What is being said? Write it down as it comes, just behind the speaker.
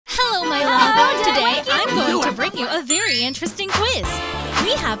Hello, my love! Today, I'm going to bring you a very interesting quiz.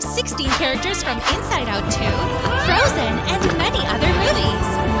 We have 16 characters from Inside Out 2, Frozen, and many other movies.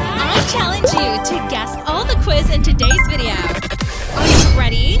 I challenge you to guess all the quiz in today's video. Are you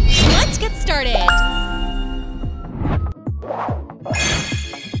ready? Let's get started!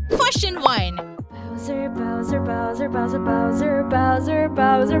 Question 1. Bowser, Bowser, Bowser, Bowser, Bowser, Bowser,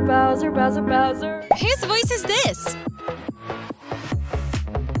 Bowser, Bowser, Bowser, Bowser. Whose voice is this?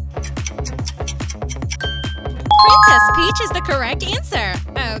 Princess Peach is the correct answer.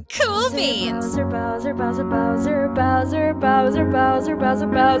 Oh, cool beans. Bowser, Bowser, Bowser, Bowser, Bowser, Bowser, Bowser, Bowser,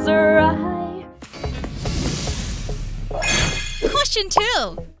 Bowser. Question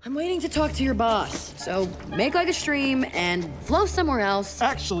 2. I'm waiting to talk to your boss, so make like a stream and flow somewhere else.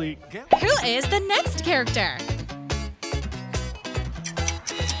 Actually, Who is the next character?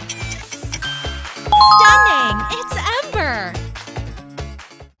 Stunning! It's Ember!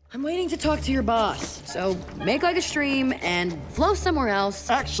 I'm waiting to talk to your boss, so make like a stream and flow somewhere else.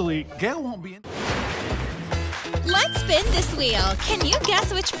 actually, Gail won't be in. Let's spin this wheel. Can you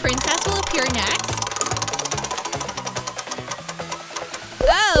guess which princess will appear next?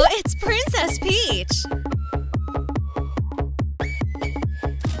 Oh, it's Princess Peach!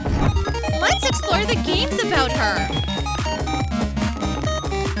 Let's explore the games about her.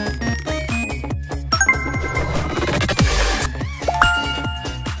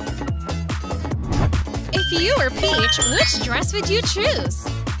 If you were Peach, which dress would you choose?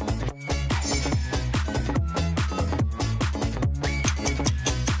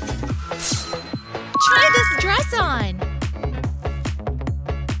 Try this dress on!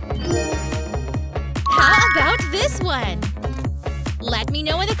 How about this one? Let me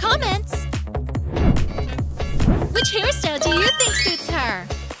know in the comments! Which hairstyle do you think suits her?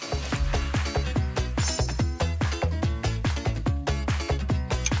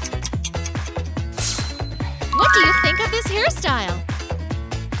 What do you think of this hairstyle?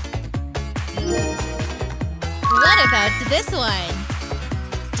 What about this one?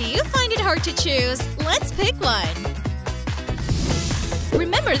 Do you find it hard to choose? Let's pick one!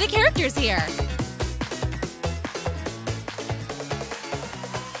 Remember the characters here!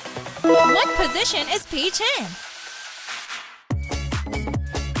 What position is Peach in?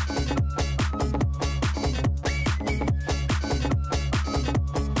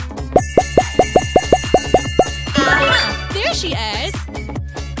 Aha! There she is!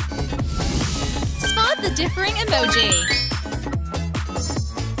 Spot the differing emoji.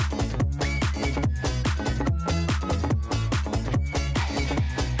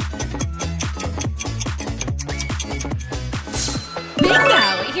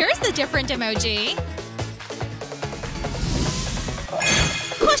 Bingo! Here's the different emoji.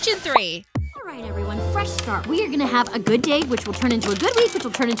 Question 3. Alright everyone, fresh start. We are gonna have a good day, which will turn into a good week, which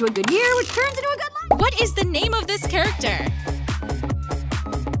will turn into a good year, which turns into a good life. What is the name of this character?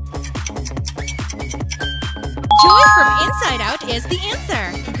 Joy from Inside Out is the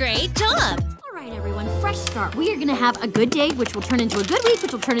answer. Great job! Alright everyone, fresh start. We are gonna have a good day, which will turn into a good week,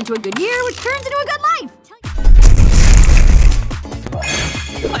 which will turn into a good year, which turns into a good life.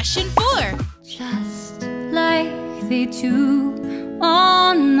 Question 4. Just like they do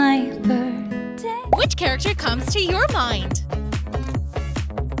on my birthday. Which character comes to your mind?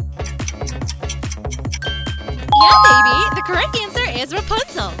 Yeah, baby! The correct answer is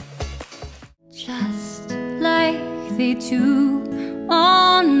Rapunzel. Just like they do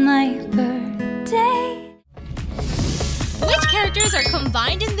on my birthday. Which characters are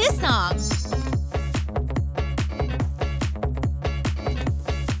combined in this song?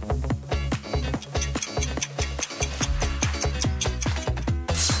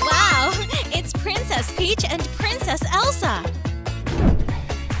 Wow! It's Princess Peach and Princess Elsa.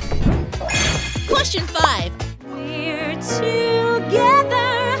 Question 5. We're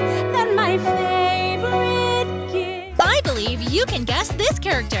together, then my favorite gift. I believe you can guess this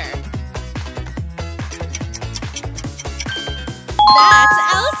character. That's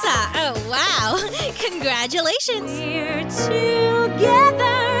Elsa! Oh, wow! Congratulations! We're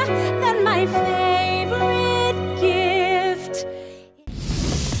together, then my favorite gift.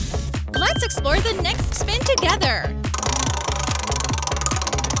 Let's explore the next spin together.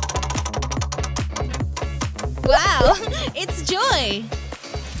 Wow! It's Joy!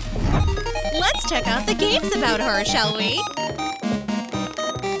 Let's check out the games about her, shall we?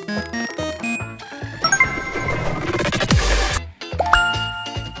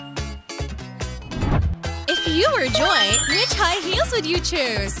 If you were Joy, which high heels would you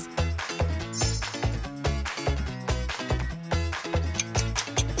choose?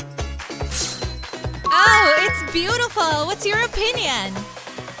 Oh, it's beautiful! What's your opinion?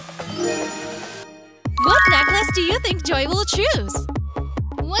 What necklace do you think Joy will choose?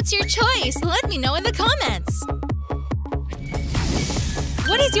 What's your choice? Let me know in the comments.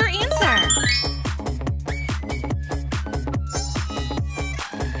 What is your answer?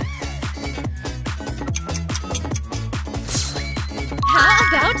 How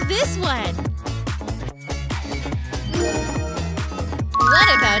about this one? What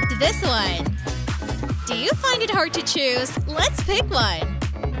about this one? Do you find it hard to choose? Let's pick one.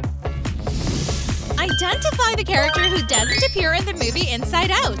 Identify the character who doesn't appear in the movie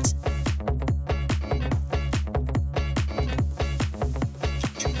Inside Out.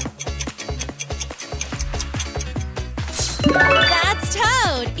 That's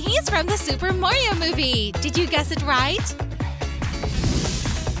Toad! He's from the Super Mario movie! Did you guess it right?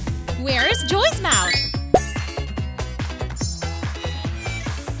 Where's Joy's mouth?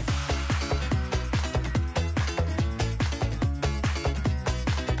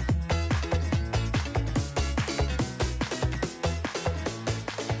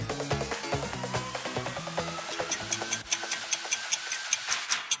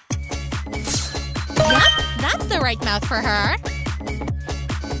 That's the right mouth for her.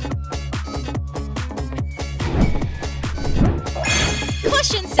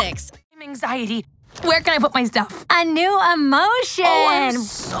 Question 6. Anxiety. Where can I put my stuff? A new emotion! Oh, I'm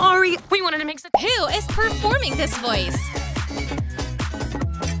sorry. We wanted to make such— Who is performing this voice?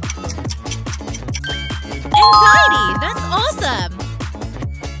 Anxiety! That's awesome!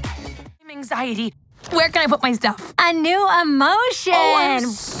 Anxiety. Where can I put my stuff? A new emotion! Oh, I'm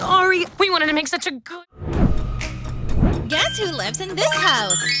sorry. We wanted to make such a good— Guess who lives in this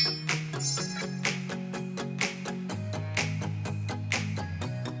house?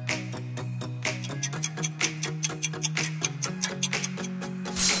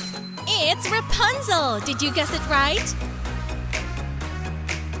 It's Rapunzel! Did you guess it right?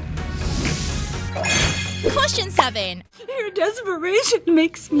 Question 7. Your desperation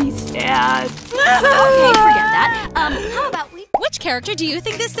makes me sad. Okay, forget that. How about we— Which character do you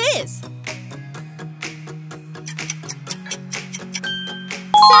think this is?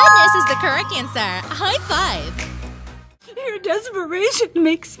 Sadness is the correct answer. High five. Your desperation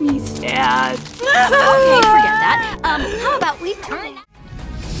makes me sad. Okay, forget that. How about we turn—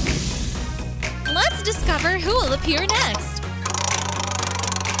 Let's discover who will appear next.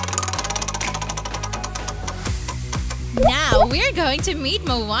 Now we're going to meet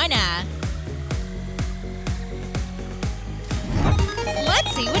Moana.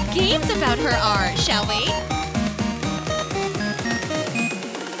 Let's see what games about her are, shall we?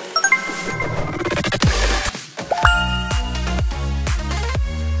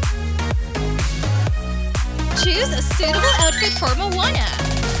 Choose a suitable outfit for Moana.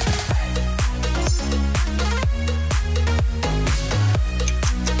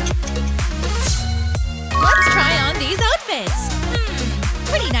 Let's try on these outfits.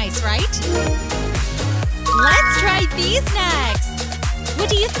 Pretty nice, right? Let's try these next. What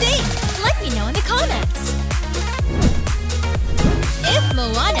do you think? Let me know in the comments. If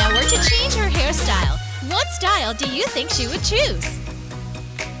Moana were to change her hairstyle, what style do you think she would choose?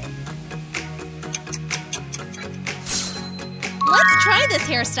 Let's try this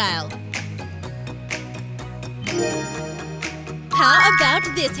hairstyle. How about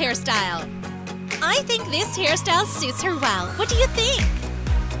this hairstyle? I think this hairstyle suits her well. What do you think?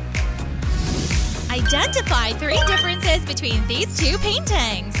 Identify 3 differences between these 2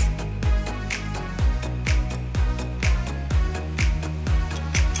 paintings.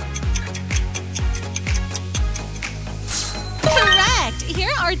 Correct!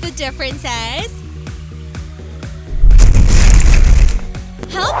 Here are the differences.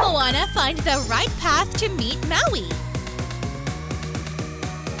 Help Moana find the right path to meet Maui.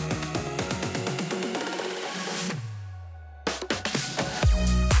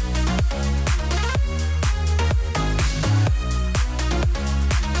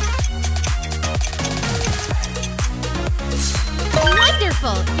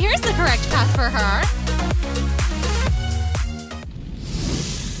 Wonderful! Here's the correct path for her.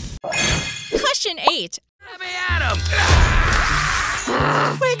 Question 8. Let me at him!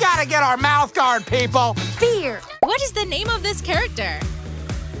 We gotta get our mouth guard, people! Fear! What is the name of this character?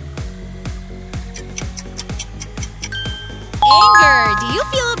 Anger! Do you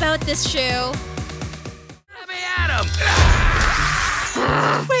feel about this shoe? Let me at him!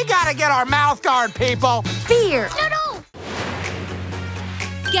 We gotta get our mouth guard, people! Fear! No!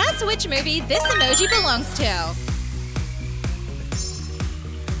 Guess which movie this emoji belongs to.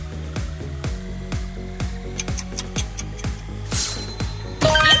 The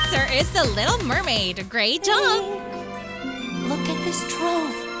answer is The Little Mermaid. Great job! Look at this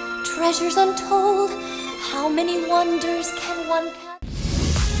trove, treasures untold. How many wonders can one count?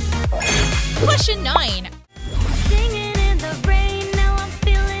 Question 9. Singing in the rain, now I'm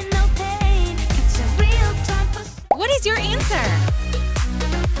feeling no pain. It's a real time for. What is your answer?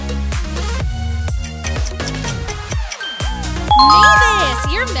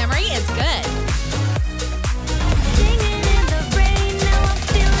 Mavis, your memory is good. Singing in the rain, now I'm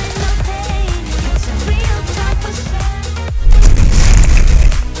feeling no pain. It's a real time for sad.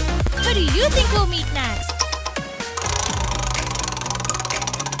 Who do you think we'll meet next?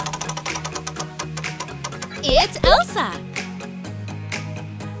 It's Elsa.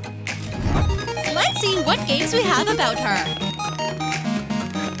 Let's see what games we have about her.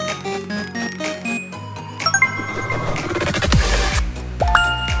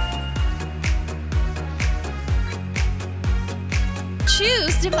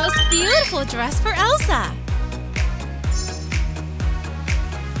 Choose the most beautiful dress for Elsa.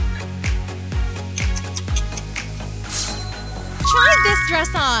 Try this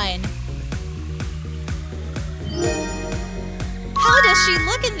dress on. How does she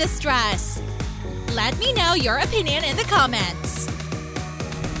look in this dress? Let me know your opinion in the comments.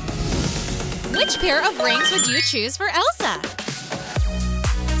 Which pair of rings would you choose for Elsa?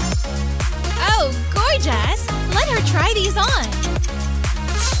 Oh, gorgeous! Let her try these on.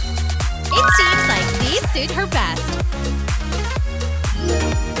 It seems like these suit her best.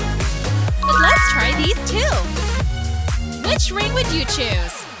 But let's try these too. Which ring would you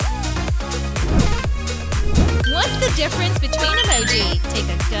choose? What's the difference between emoji? Take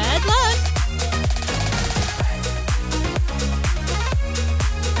a good look.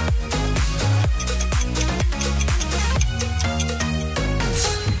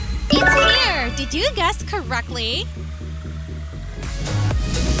 It's here! Did you guess correctly?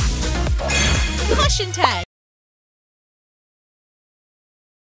 Question 10.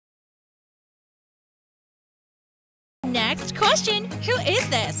 Next question. Who is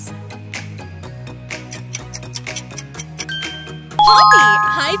this? Poppy!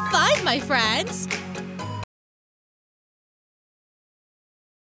 High five, my friends!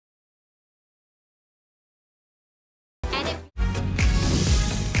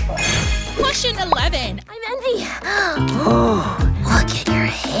 Question 11. I'm Envy. Oh, look at your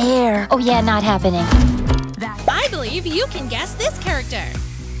hair. Oh yeah, not happening. I believe you can guess this character.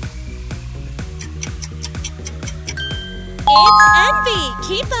 It's Envy!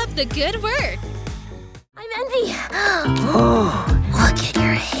 Keep up the good work. I'm Envy. Oh, look at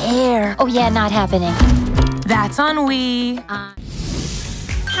your hair. Oh yeah, not happening. That's ennui.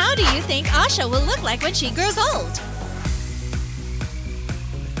 How do you think Asha will look like when she grows old?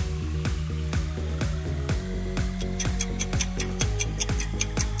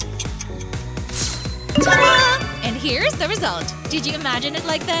 Ta-da! And here's the result. Did you imagine it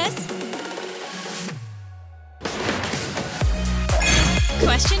like this?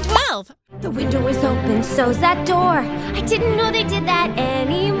 Question 12. The window is open, so's that door. I didn't know they did that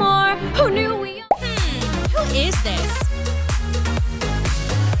anymore. Who knew we? Who is this?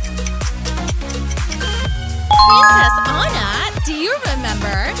 Princess Anna, do you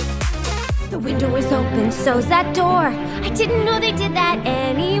remember? The window is open, so's that door. I didn't know they did that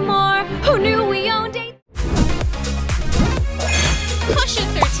anymore. Who knew we owned a? Question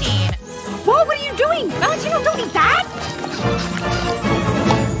 13. Whoa, what are you doing? Valentino, don't eat that!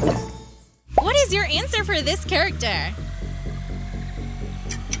 What is your answer for this character?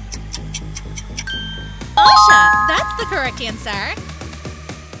 Asha, that's the correct answer.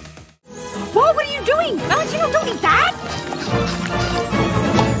 Whoa, what are you doing? Valentino, don't eat that!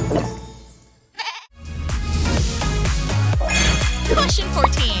 Question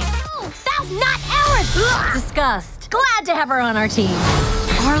 14. Oh, that's not ours! Disgust. Glad to have her on our team.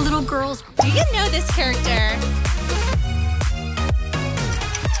 Our little girls. Do you know this character?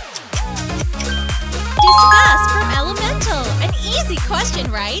 Disgust from Elemental. An easy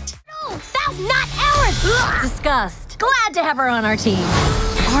question, right? No, that's not ours! Disgust. Glad to have her on our team.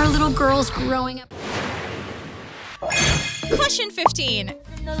 Our little girls growing up. Question 15.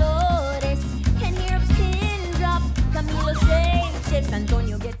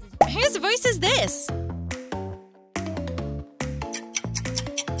 Whose voice is this?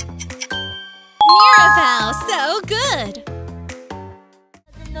 Mirabelle, so good!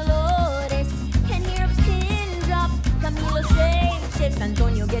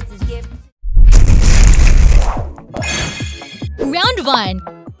 Round 1.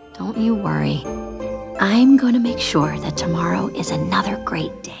 Don't you worry. I'm going to make sure that tomorrow is another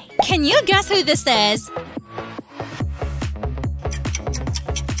great day. Can you guess who this is?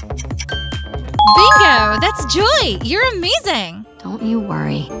 Bingo! That's Joy! You're amazing! Don't you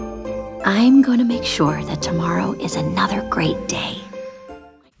worry. I'm gonna make sure that tomorrow is another great day.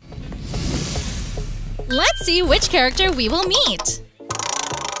 Let's see which character we will meet.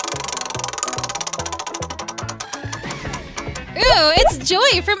 Ooh, it's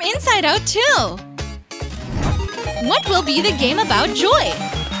Joy from Inside Out 2! What will be the game about Joy?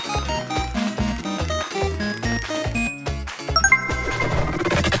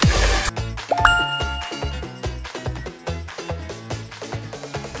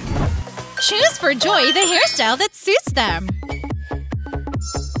 Choose for Joy the hairstyle that suits them.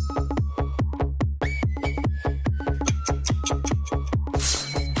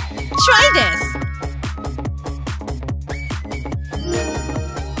 Try this!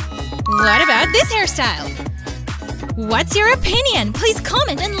 What about this hairstyle? What's your opinion? Please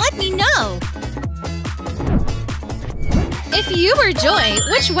comment and let me know! If you were Joy,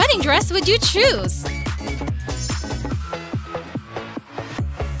 which wedding dress would you choose?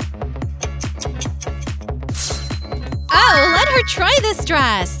 Oh, let her try this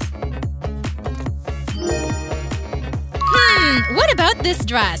dress! What about this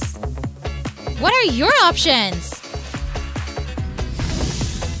dress? What are your options?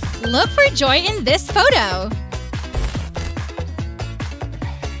 Look for Joy in this photo!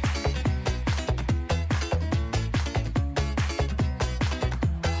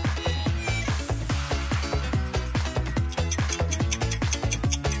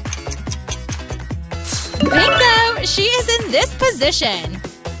 Bingo! She is in this position!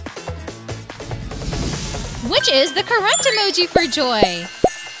 Which is the correct emoji for Joy?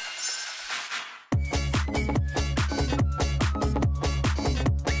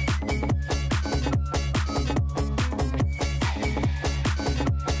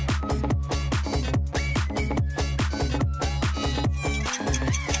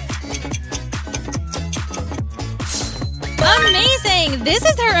 Amazing! This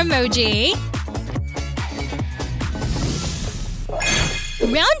is her emoji!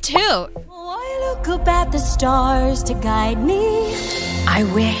 Round 2. I look up at the stars to guide me. I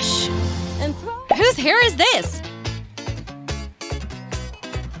wish. Whose hair is this?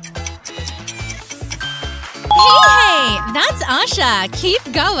 Hey! That's Asha!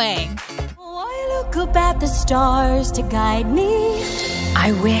 Keep going! I look up at the stars to guide me.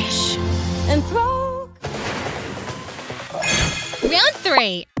 I wish. And throw. Round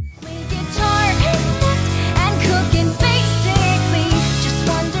 3.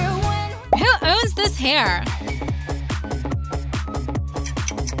 Who owns this hair?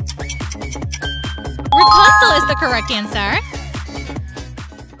 Rapunzel is the correct answer.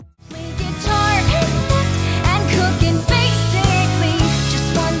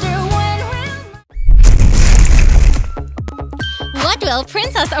 What will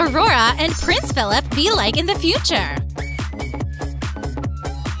Princess Aurora and Prince Philip be like in the future?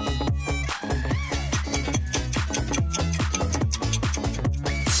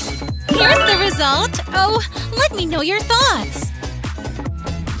 Here's the result! Oh, let me know your thoughts!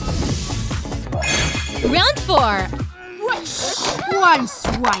 Round 4. One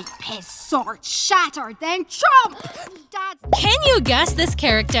swipe, his sword shattered, then chomp! Can you guess this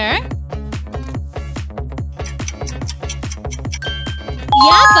character?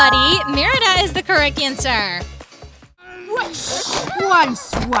 Yeah, buddy! Merida is the correct answer! One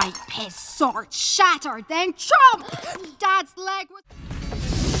swipe, his sword shattered, then chomp! Dad's leg was...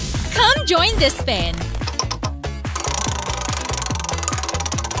 Come join this spin!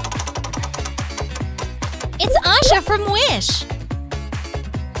 It's Asha from Wish!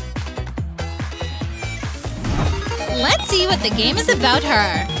 Let's see what the game is about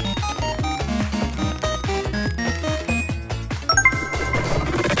her!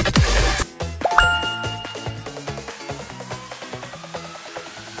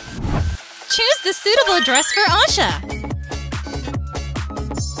 Choose the suitable dress for Asha!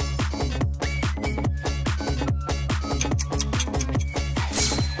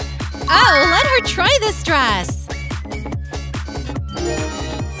 Oh, let her try this dress!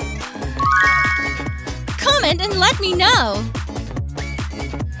 Comment and let me know!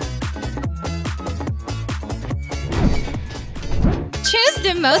 Choose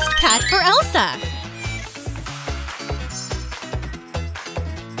the most pet for Elsa!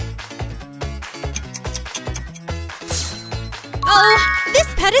 Oh, this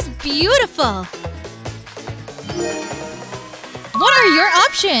pet is beautiful! What are your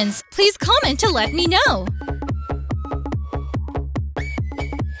options? Please comment to let me know!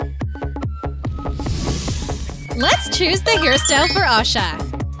 Let's choose the hairstyle for Asha.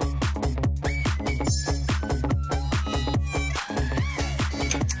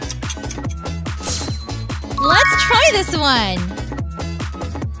 Let's try this one!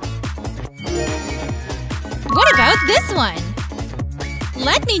 this one?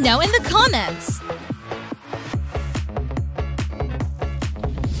 Let me know in the comments!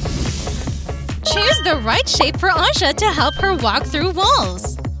 Choose the right shape for Asha to help her walk through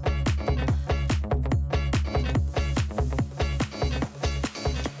walls.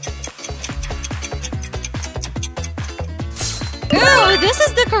 Ooh, this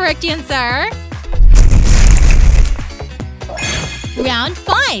is the correct answer! Round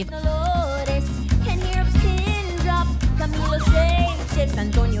 5.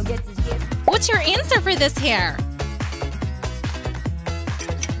 What's your answer for this hair?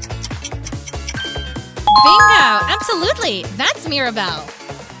 Bingo! Absolutely! That's Mirabelle.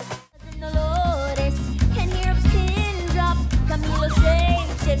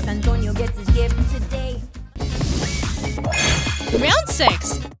 Round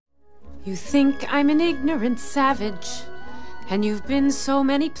 6. You think I'm an ignorant savage, and you've been so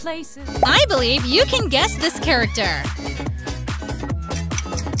many places. I believe you can guess this character.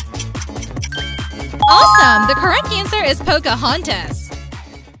 Awesome! The correct answer is Pocahontas.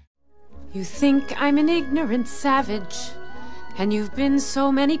 You think I'm an ignorant savage, and you've been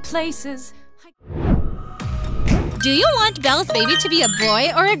so many places. Do you want Belle's baby to be a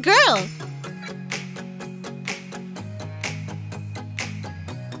boy or a girl?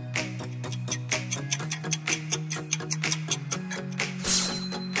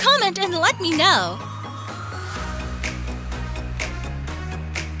 Comment and let me know.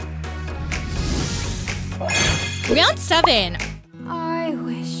 Round 7. I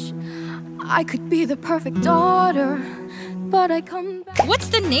wish I could be the perfect daughter, but I come back. What's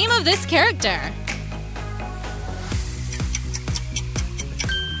the name of this character?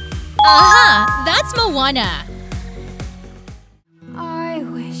 Aha! That's Moana. I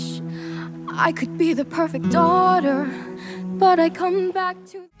wish I could be the perfect daughter, but I come back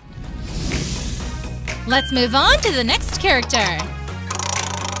to. Let's move on to the next character.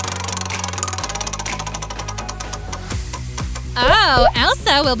 Oh,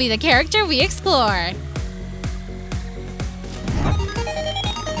 Elsa will be the character we explore.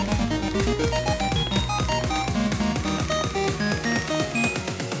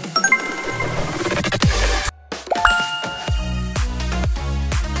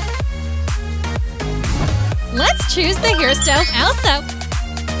 Let's choose the hairstyle of Elsa.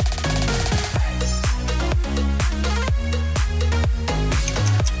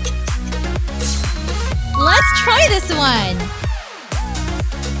 Let's try this one.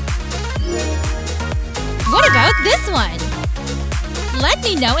 What about this one? Let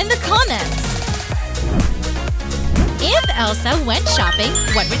me know in the comments. If Elsa went shopping,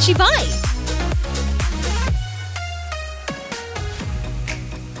 what would she buy?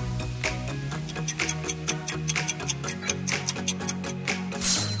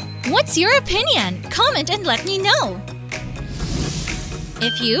 What's your opinion? Comment and let me know.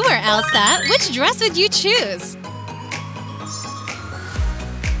 If you were Elsa, which dress would you choose?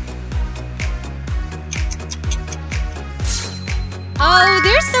 Oh,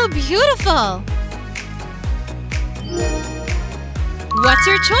 they're so beautiful! What's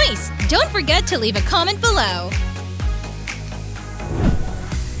your choice? Don't forget to leave a comment below.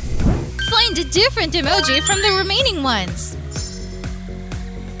 Find a different emoji from the remaining ones.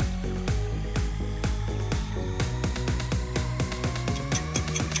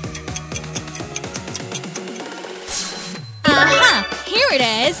 Aha! Here it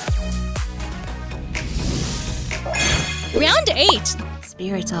is! Round 8.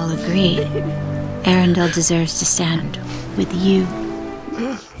 Spirits all agree. Arendelle deserves to stand with you.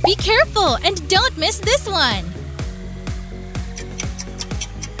 Be careful and don't miss this one!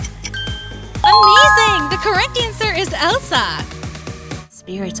 Amazing! The correct answer is Elsa!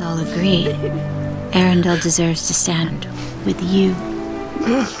 Spirits all agree. Arendelle deserves to stand with you.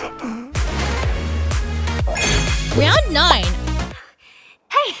 Round 9.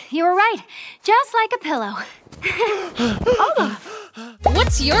 Hey, you were right. Just like a pillow.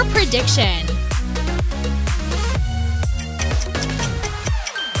 What's your prediction?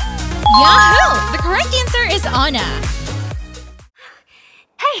 Yahoo! The correct answer is Anna.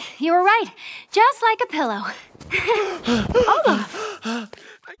 Hey, you were right. Just like a pillow.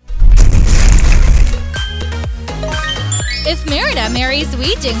 If Merida marries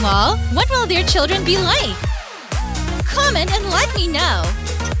Wee Dingwall, what will their children be like? Comment and let me know.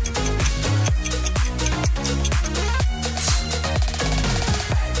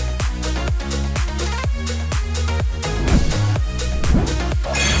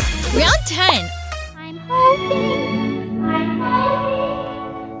 Round 10. I'm hoping,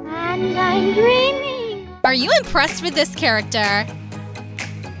 and I'm dreaming. Are you impressed with this character?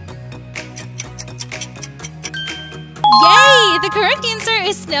 Yay! The correct answer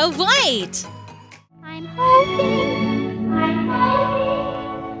is Snow White. I'm hoping,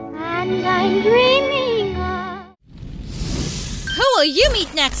 and I'm dreaming of. Who will you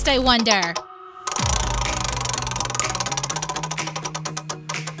meet next, I wonder?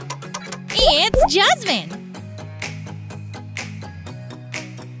 It's Jasmine.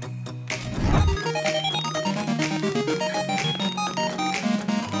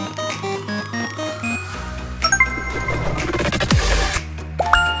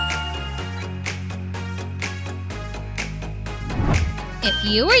 If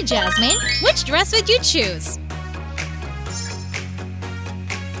you were Jasmine, which dress would you choose?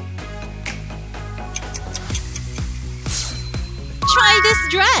 Try this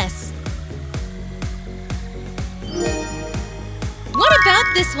dress! What about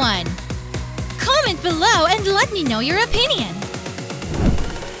this one? Comment below and let me know your opinion!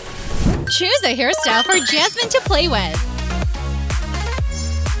 Choose a hairstyle for Jasmine to play with!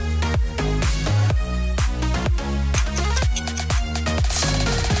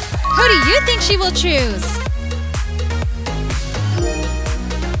 Who do you think she will choose?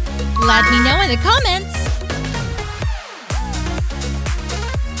 Let me know in the comments!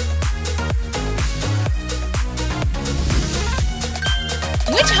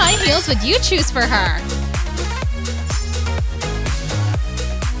 Which high heels would you choose for her?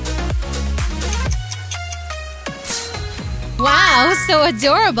 Wow, so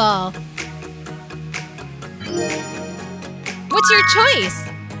adorable! What's your choice?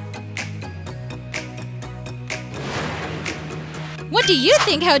 What do you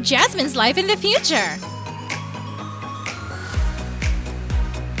think about Jasmine's life in the future?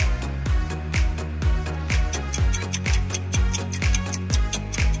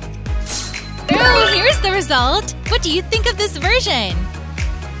 Oh, here's the result! What do you think of this version?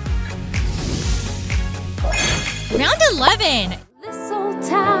 Round 11! This old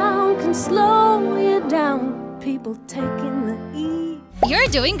town can slow you down. People taking the E. You're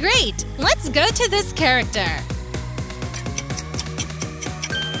doing great! Let's go to this character.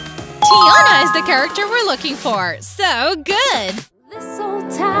 Tiana is the character we're looking for. So good! This old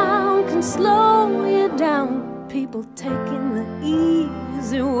town can slow you down. People taking the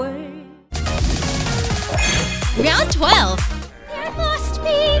easy way. Round 12. There must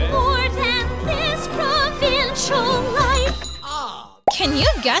be more than this provincial life. Can you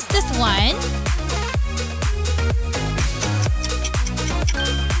guess this one?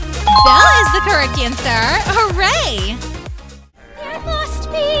 Belle is the correct answer! Hooray! There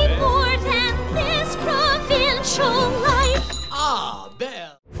must be more than this provincial life.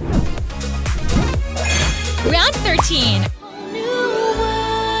 Belle. Round 13. New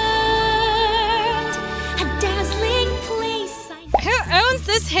world, a dazzling place. Who owns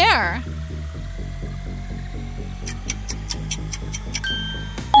this hair?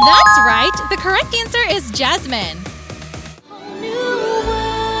 That's right! The correct answer is Jasmine. New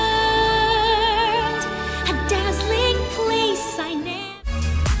world, a dazzling place I never.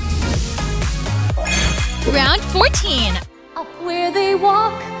 Round 14. Up where they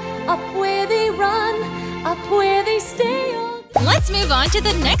walk, up where they run, up where they stay all day. Let's move on to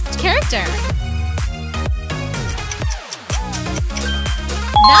the next character.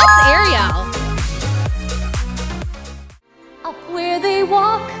 That's Ariel. Up where they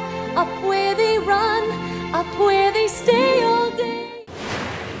walk, up where they run, up where they stay all day.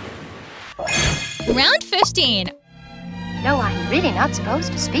 Round 15. No, I'm really not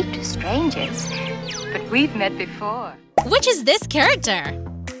supposed to speak to strangers. But we've met before. Which is this character?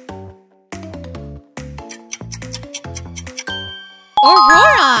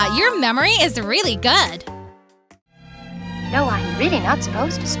 Aurora! Your memory is really good. No, I'm really not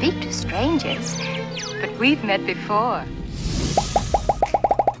supposed to speak to strangers. But we've met before.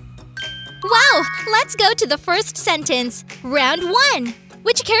 Wow! Let's go to the first sentence. Round 1.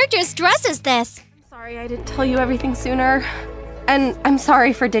 Which character's dress is this? Sorry I didn't tell you everything sooner. And I'm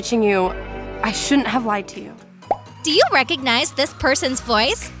sorry for ditching you. I shouldn't have lied to you. Do you recognize this person's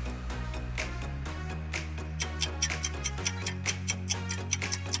voice?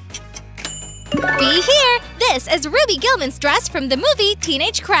 Be here! This is Ruby Gillman's dress from the movie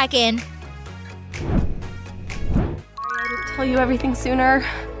Teenage Kraken. Sorry I didn't tell you everything sooner.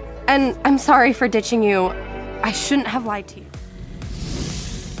 And I'm sorry for ditching you. I shouldn't have lied to you.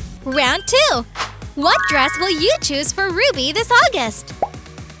 Round 2. What dress will you choose for Ruby this August?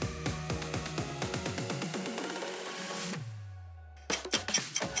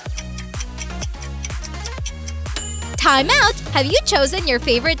 Time out! Have you chosen your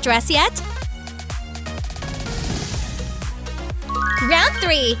favorite dress yet? Round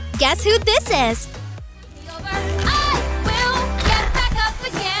 3. Guess who this is?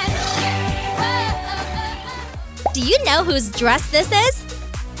 Do you know whose dress this is?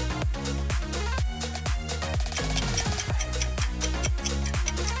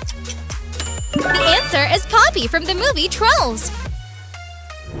 The answer is Poppy from the movie Trolls.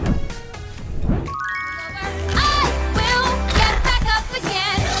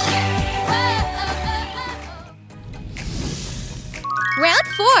 Round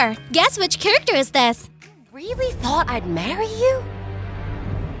 4. Guess which character is this? Really thought I'd marry you?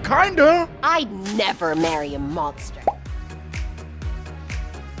 Kinda. I'd never marry a monster.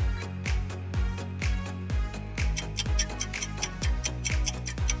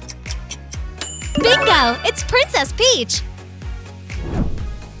 Bingo! It's Princess Peach!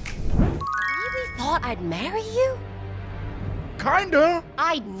 Really thought I'd marry you? Kinda.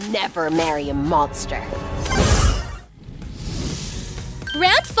 I'd never marry a monster.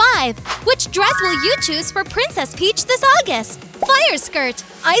 Round 5. Which dress will you choose for Princess Peach this August? Fire skirt,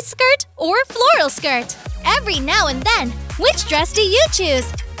 ice skirt, or floral skirt? Every now and then, which dress do you choose?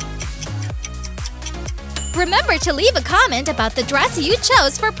 Remember to leave a comment about the dress you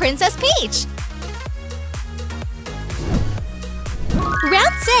chose for Princess Peach.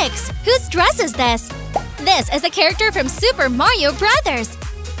 Round 6. Whose dress is this? This is a character from Super Mario Brothers.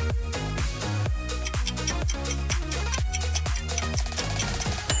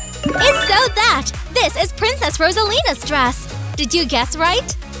 Is so that! This is Princess Rosalina's dress. Did you guess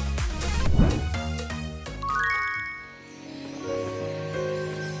right?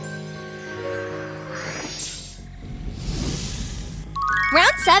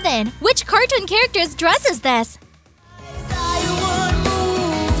 Round 7. Which cartoon character's dress is this?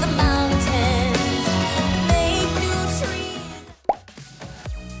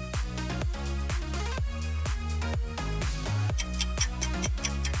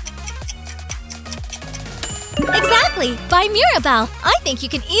 Exactly! By Mirabelle! I think you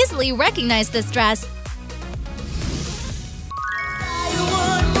can easily recognize this dress.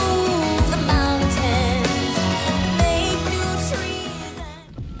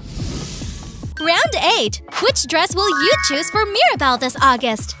 Round 8. Which dress will you choose for Mirabelle this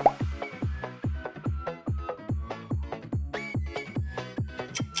August?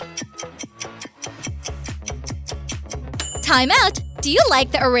 Time out! Do you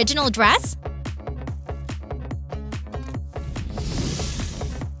like the original dress?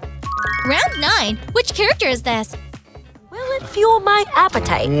 Round 9. Which character is this? Will it fuel my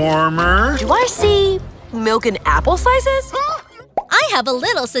appetite? Warmer. Do I see milk and apple sizes? I have a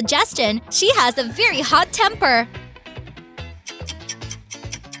little suggestion. She has a very hot temper.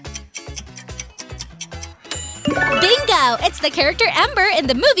 Bingo! It's the character Ember in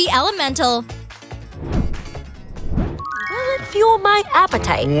the movie Elemental. Will it fuel my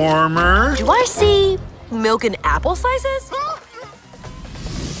appetite? Warmer. Do I see milk and apple sizes?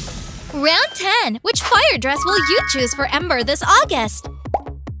 Round 10. Which fire dress will you choose for Ember this August?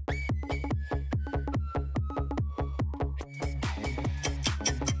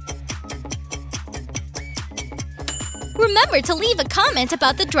 Remember to leave a comment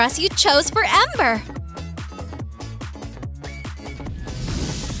about the dress you chose for Ember.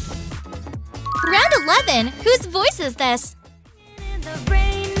 Round 11. Whose voice is this?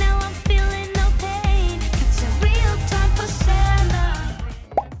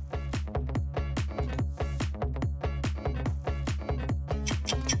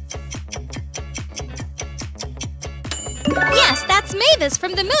 Yes, that's Mavis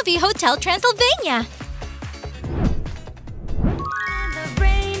from the movie Hotel Transylvania.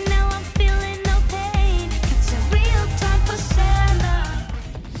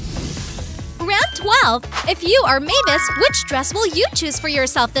 Round 12. If you are Mavis, which dress will you choose for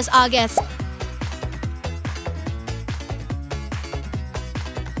yourself this August?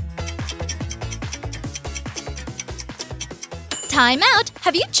 Time out!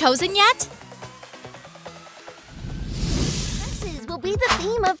 Have you chosen yet? Dresses will be the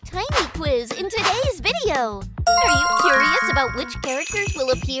theme of Tiny Quiz in today's video. Are you curious about which characters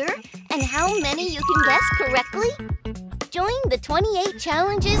will appear and how many you can guess correctly? Join the 28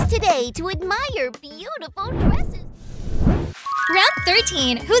 challenges today to admire beautiful dresses. Round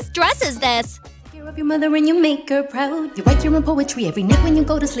 13. Whose dress is this? Cheer up your mother and you make her proud. You write your own poetry every night when you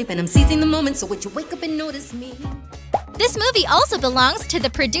go to sleep, and I'm seizing the moment, so would you wake up and notice me? This movie also belongs to the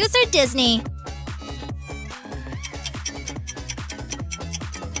producer Disney.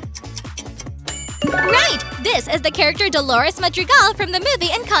 Right! This is the character Dolores Madrigal from the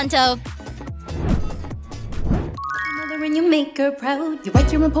movie Encanto. When you make her proud, you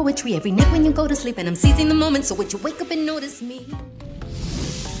write your own poetry every night when you go to sleep, and I'm seizing the moment, so would you wake up and notice me?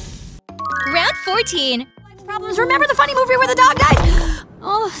 Round 14. Problems. Remember the funny movie where the dog died?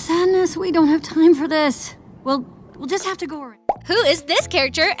 Oh, sadness. We don't have time for this. Well, We'll just have to go around. Who is this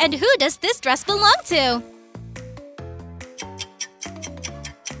character and who does this dress belong to?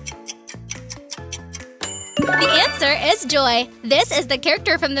 The answer is Joy. This is the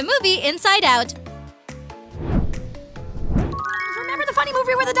character from the movie Inside Out. Remember the funny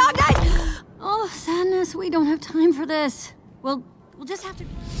movie where the dog died? Oh, sadness. We don't have time for this. We'll just have to...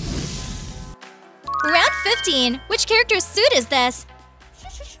 Round 15. Which character's suit is this?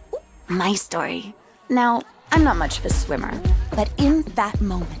 My story. Now, I'm not much of a swimmer, but in that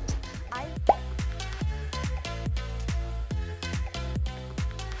moment,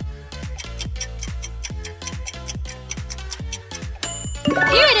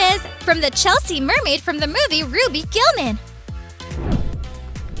 Here it is, from the Chelsea mermaid from the movie Ruby Gillman.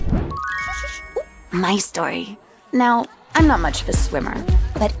 my story. Now, I'm not much of a swimmer,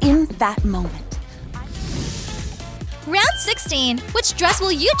 but in that moment, Round 16. Which dress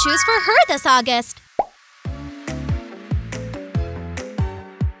will you choose for her this August?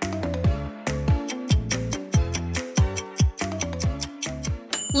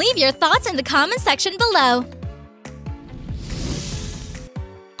 Leave your thoughts in the comment section below.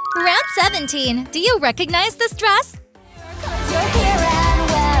 Round 17. Do you recognize this dress?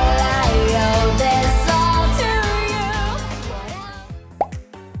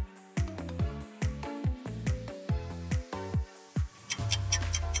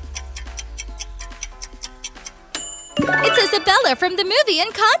 It's Isabella from the movie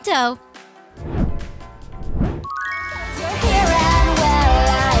Encanto.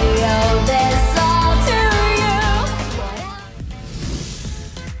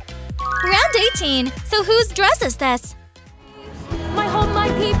 Round 18. So whose dress is this? My home, my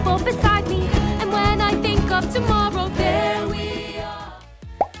people beside me, and when I think of tomorrow, there we are.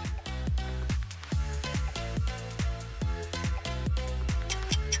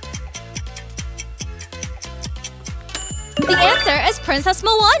 The answer is Princess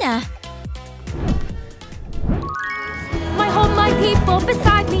Moana. My home, my people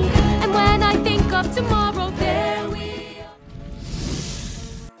beside me, and when I think of tomorrow, there we are.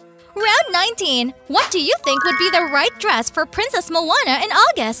 Round 19. What do you think would be the right dress for Princess Moana in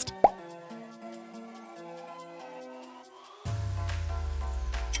August?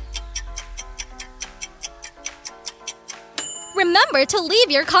 Remember to leave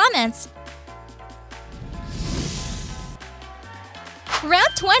your comments.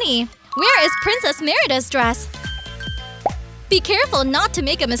 Round 20. Where is Princess Merida's dress? Be careful not to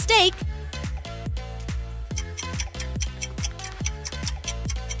make a mistake.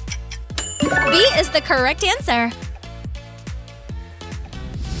 B is the correct answer.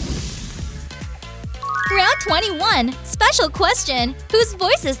 Round 21. Special question. Whose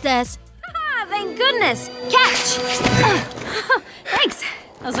voice is this? Ah, thank goodness! Catch! Thanks.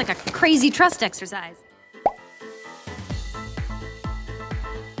 That was like a crazy trust exercise.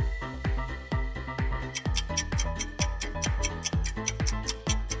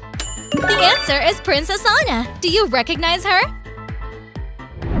 The answer is Princess Anna. Do you recognize her?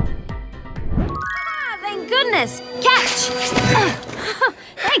 Ah, thank goodness! Catch!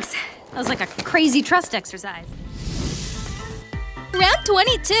 Thanks. That was like a crazy trust exercise. Round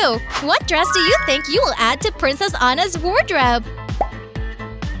 22. What dress do you think you will add to Princess Anna's wardrobe?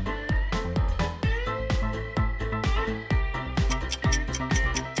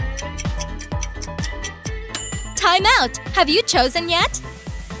 Time out! Have you chosen yet?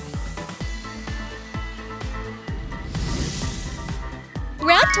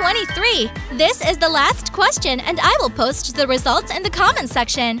 Round 23. This is the last question, and I will post the results in the comments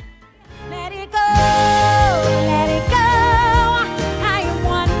section. Let it go, let it go. I am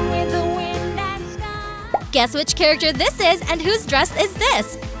one with the wind and sky. Guess which character this is and whose dress is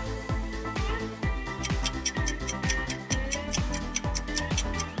this?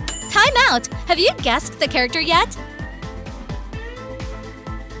 Time out! Have you guessed the character yet?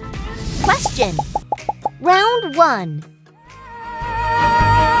 Question. Round 1.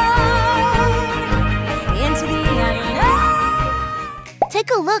 Into the unknown. Take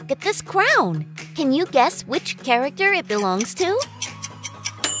a look at this crown. Can you guess which character it belongs to?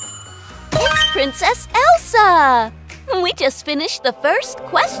 It's Princess Elsa! We just finished the first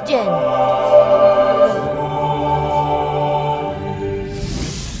question.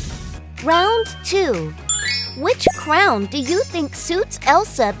 Round 2. Which crown do you think suits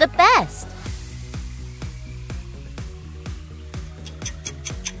Elsa the best?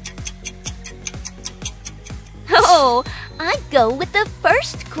 Oh, I'd go with the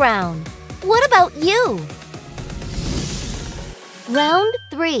first crown. What about you? Round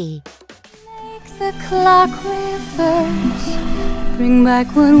 3. Make the clock reverse. Bring back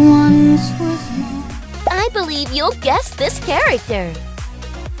what once was mine. I believe you'll guess this character.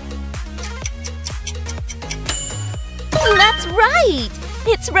 That's right!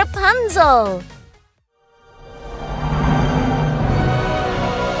 It's Rapunzel!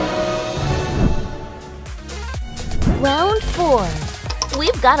 Round 4.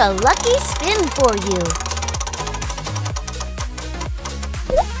 We've got a lucky spin for you.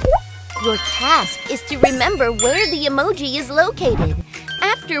 Your task is to remember where the emoji is located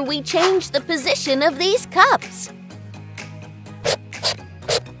after we change the position of these cups.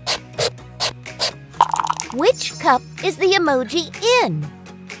 Which cup is the emoji in?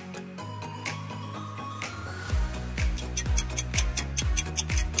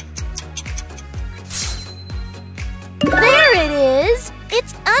 There it is!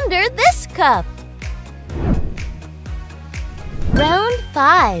 It's under this cup. Round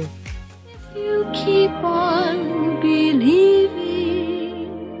 5. If you keep on believing.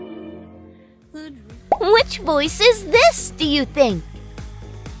 Which voice is this, do you think?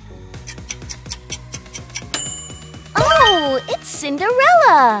 Oh, it's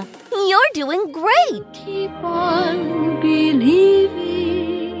Cinderella! You're doing great! Keep on believing.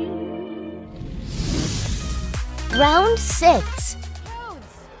 Round 6.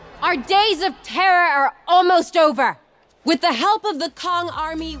 Our days of terror are almost over. With the help of the Kong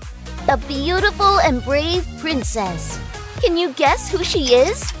army... A beautiful and brave princess. Can you guess who she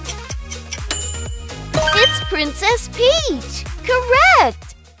is? It's Princess Peach!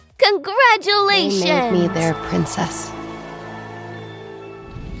 Correct! Congratulations! They made me their princess.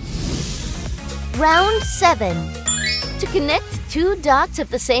 Round 7. To connect 2 dots of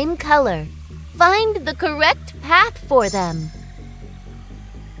the same color, find the correct path for them.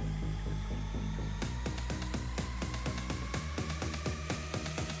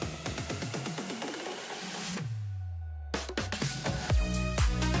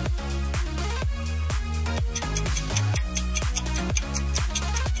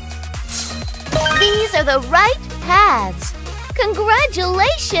 These are the right paths.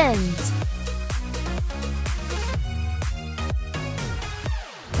 Congratulations!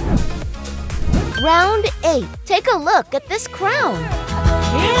 Round 8. Take a look at this crown.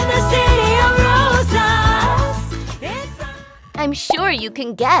 In the city of roses. I'm sure you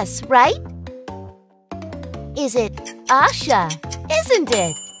can guess, right? Is it Asha, isn't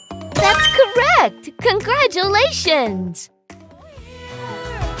it? That's correct! Congratulations!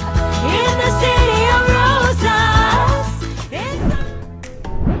 In the city of roses.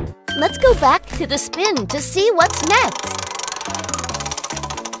 Let's go back to the spin to see what's next.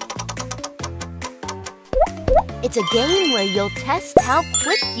 It's a game where you'll test how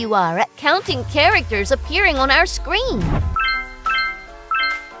quick you are at counting characters appearing on our screen.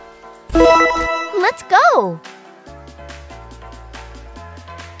 Let's go!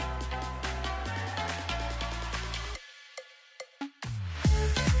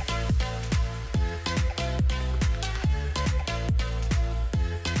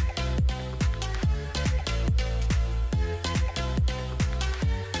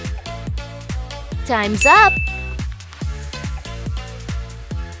 Time's up!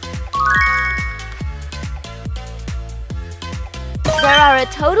 There are a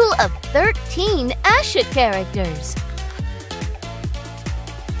total of 13 Asha characters.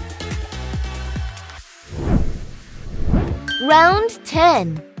 Round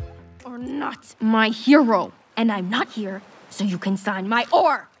 10. You're not my hero, and I'm not here so you can sign my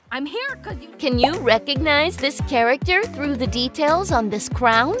oar. I'm here because you... Can you recognize this character through the details on this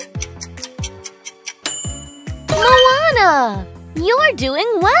crown? Moana! You're doing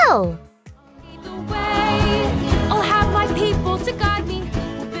well! I'll have my people to guide me.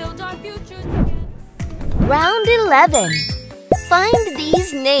 We'll build our future. Round 11. Find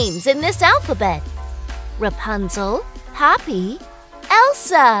these names in this alphabet. Rapunzel, Poppy,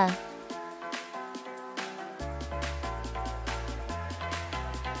 Elsa.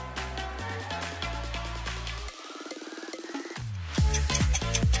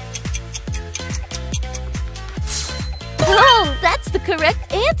 Oh, that's the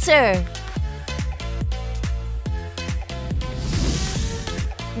correct answer!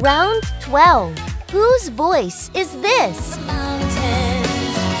 Round 12. Whose voice is this?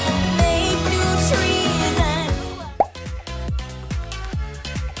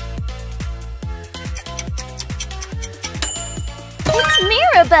 It's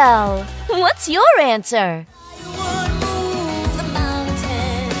Mirabelle! What's your answer?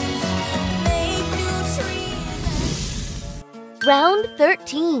 Round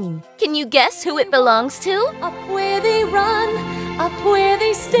 13. Can you guess who it belongs to? Up where they run, up where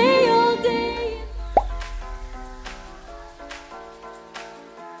they stay all day.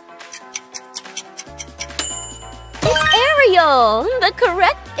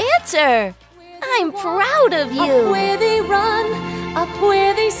 answer! I'm proud of you! Up where they run, up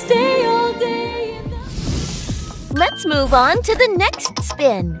where they stay all day. Let's move on to the next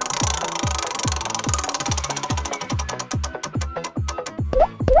spin.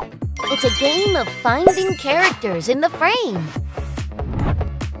 It's a game of finding characters in the frame.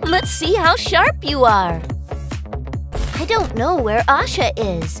 Let's see how sharp you are. I don't know where Asha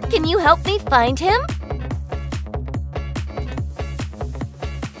is. Can you help me find him?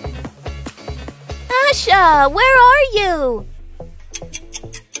 Asha, where are you?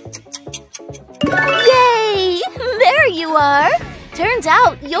 Yay! There you are! Turns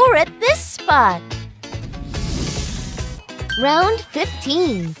out you're at this spot. Round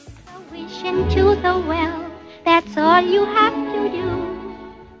 15. Wish into the well, that's all you have to do.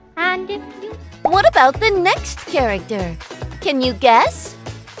 And if you... What about the next character? Can you guess?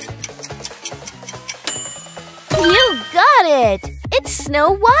 You got it! It's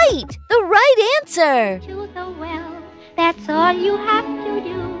Snow White! The right answer! To the well, that's all you have to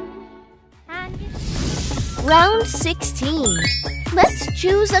do. Round 16. Let's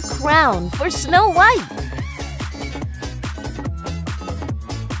choose a crown for Snow White.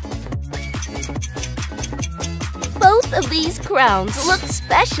 Both of these crowns look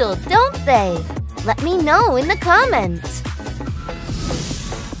special, don't they? Let me know in the comments.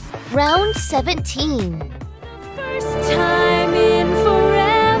 Round 17. First time in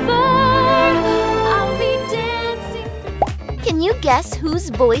forever, I'll be dancing. Can you guess whose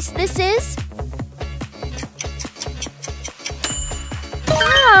voice this is?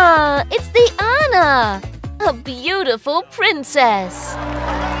 Ah, it's the Anna, a beautiful princess.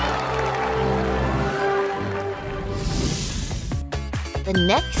 The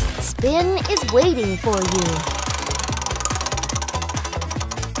next spin is waiting for you.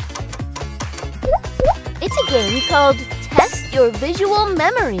 It's a game called Test Your Visual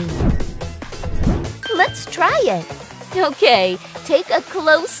Memory. Let's try it. Okay, take a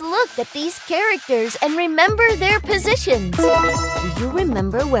close look at these characters and remember their positions. Do you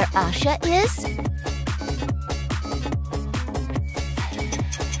remember where Asha is?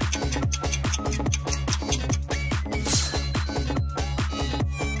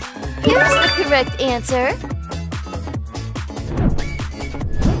 Here's the correct answer.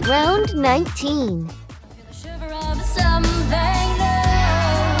 Round 19.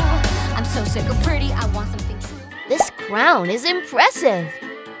 I'm so sick of pretty, I want something true. This crown is impressive.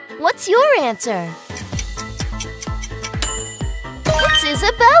 What's your answer? It's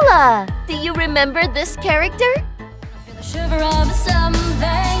Isabella. Do you remember this character? Feel the shiver of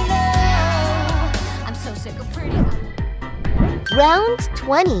something new. I'm so sick of pretty. Round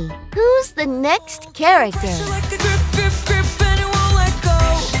 20. Who's the next character?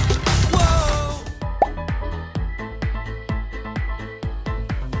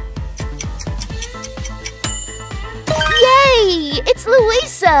 Yay! It's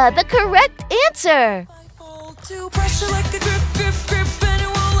Luisa, the correct answer.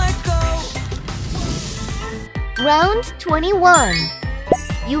 Round 21.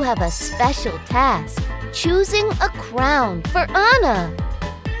 You have a special task, choosing a crown for Anna.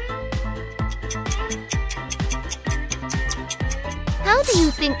 How do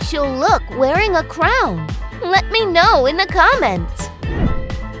you think she'll look wearing a crown? Let me know in the comments.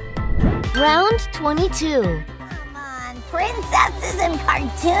 Round 22. Princesses and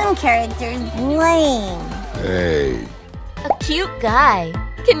cartoon characters, lame. Hey. A cute guy.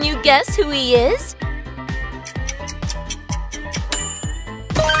 Can you guess who he is?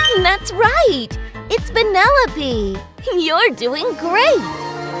 That's right! It's Penelope! You're doing great!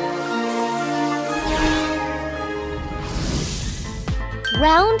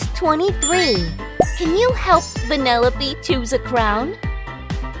 Round 23. Can you help Penelope choose a crown?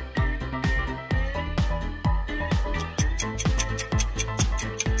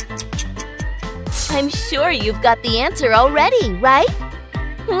 I'm sure you've got the answer already, right?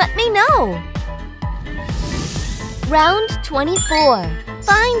 Let me know. Round 24.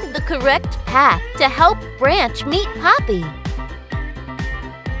 Find the correct path to help Branch meet Poppy.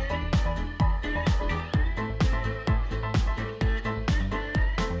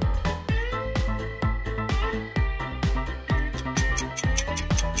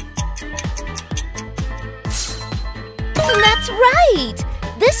 That's right!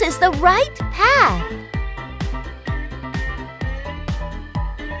 This is the right path.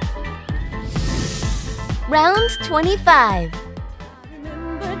 Round 25.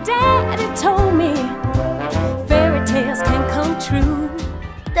 Daddy told me fairy tales can come true.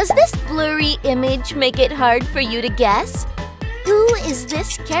 Does this blurry image make it hard for you to guess? Who is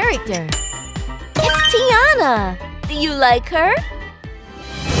this character? It's Tiana! Do you like her?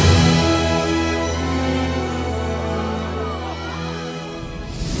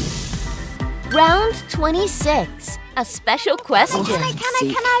 Round 26. A special question. Can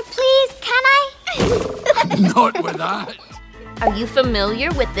I, please? Not with that. Are you familiar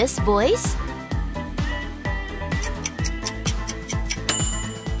with this voice?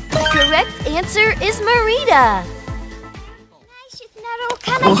 The correct answer is Marita.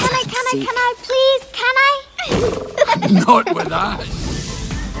 Can I, please? Not with that.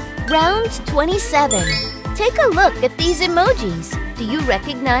 Round 27. Take a look at these emojis. Do you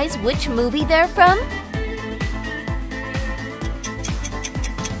recognize which movie they're from?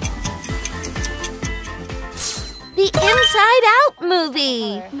 The Inside Out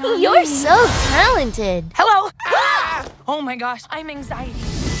movie! You're so talented! Hello! Ah! Oh my gosh, I'm anxiety.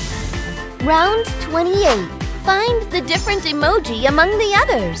 Round 28. Find the different emoji among the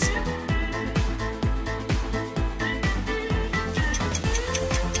others.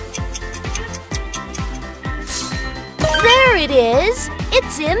 There it is!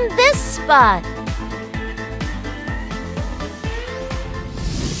 It's in this spot!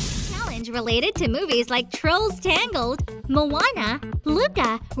 Related to movies like Trolls Tangled, Moana,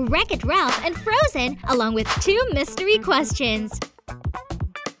 Luca, Wreck-It Ralph, and Frozen, along with 2 mystery questions.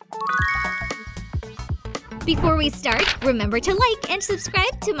 Before we start, remember to like and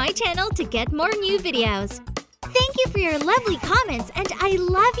subscribe to my channel to get more new videos. Thank you for your lovely comments, and I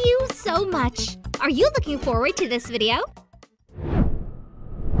love you so much. Are you looking forward to this video?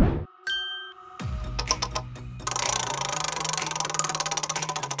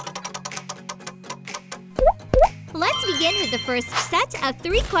 Let's begin with the first set of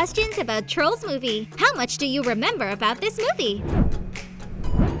 3 questions about Trolls movie. How much do you remember about this movie?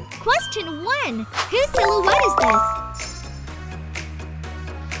 Question 1. Whose silhouette is this?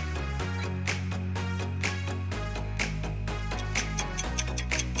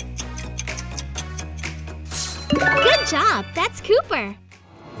 Good job! That's Cooper.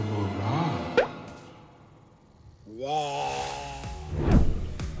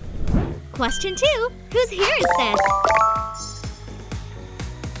 Question 2. Whose hair is this?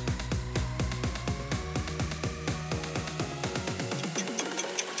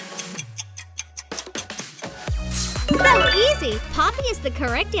 So easy! Poppy is the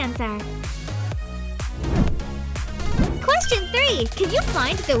correct answer. Question 3. Can you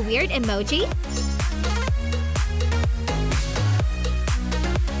find the weird emoji?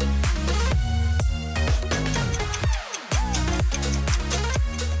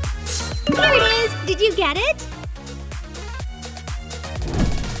 Here it is! Did you get it?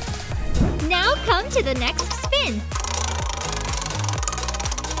 Now come to the next spin.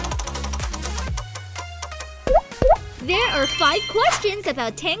 There are 5 questions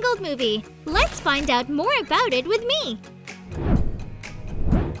about Tangled movie. Let's find out more about it with me.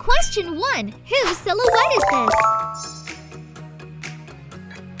 Question 1. Whose silhouette is this?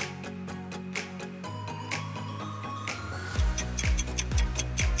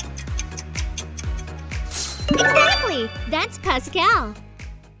 Exactly! That's Pascal.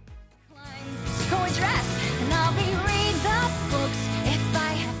 Go and dress, and I'll be read the books if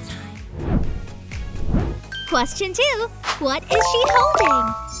I have time. Question 2. What is she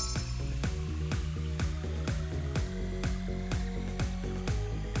holding?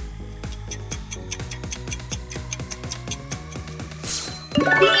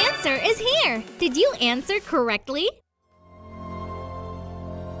 The answer is here. Did you answer correctly?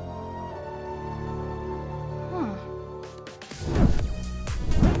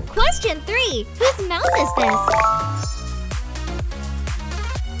 Question 3. Whose mouth is this?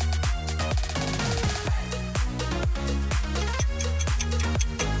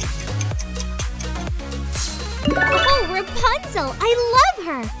 Oh, Rapunzel! I love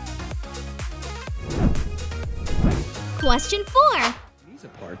her! Question 4. Knees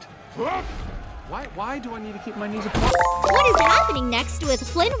apart. Why do I need to keep my knees apart? What is happening next with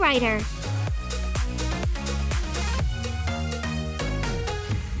Flynn Rider?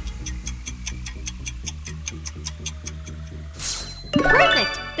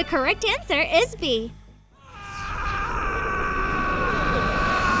 Perfect! The correct answer is B.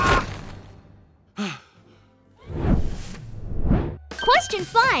 Question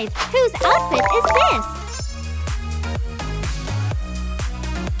 5. Whose outfit is this?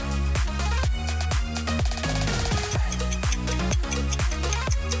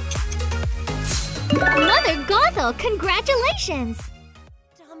 Mother Gothel, congratulations!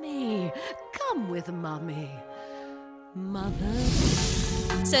 Dummy, come with Mommy. Mother.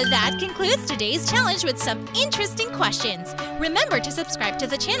 So that concludes today's challenge with some interesting questions. Remember to subscribe to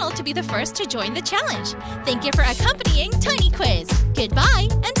the channel to be the first to join the challenge. Thank you for accompanying Tiny Quiz. Goodbye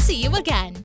and see you again.